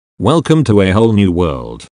Welcome to a whole new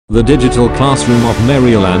world, the digital classroom of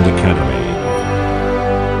Merryland Academy.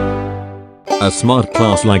 A smart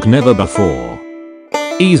class like never before.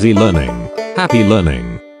 Easy learning,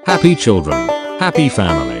 happy children, happy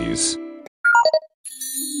families.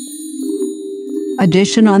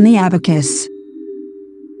 Addition on the abacus.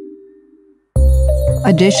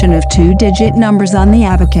 Addition of two-digit numbers on the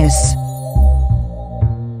abacus.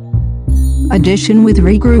 Addition with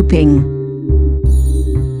regrouping.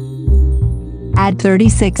 Add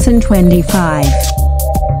 36 and 25.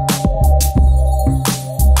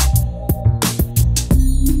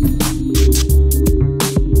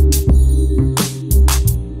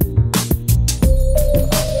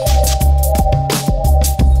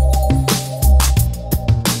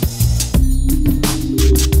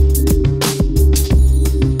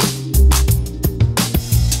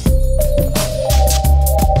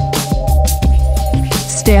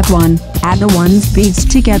 Step 1. Add the ones beads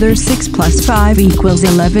together. 6 plus 5 equals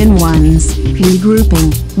 11 ones.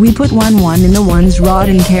 Regrouping. We put 1 1 in the ones rod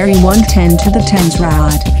and carry 1 10 to the tens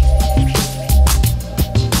rod.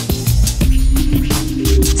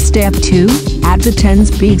 Step 2. Add the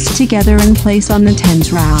tens beads together and place on the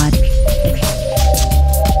tens rod.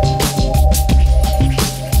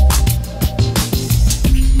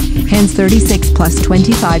 Hence 36 plus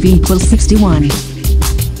 25 equals 61.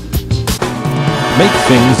 Make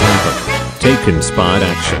things happen. Take inspired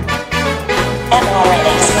action.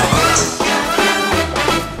 mrlasmart.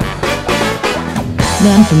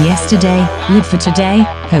 Learn from yesterday, live for today,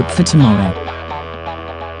 hope for tomorrow.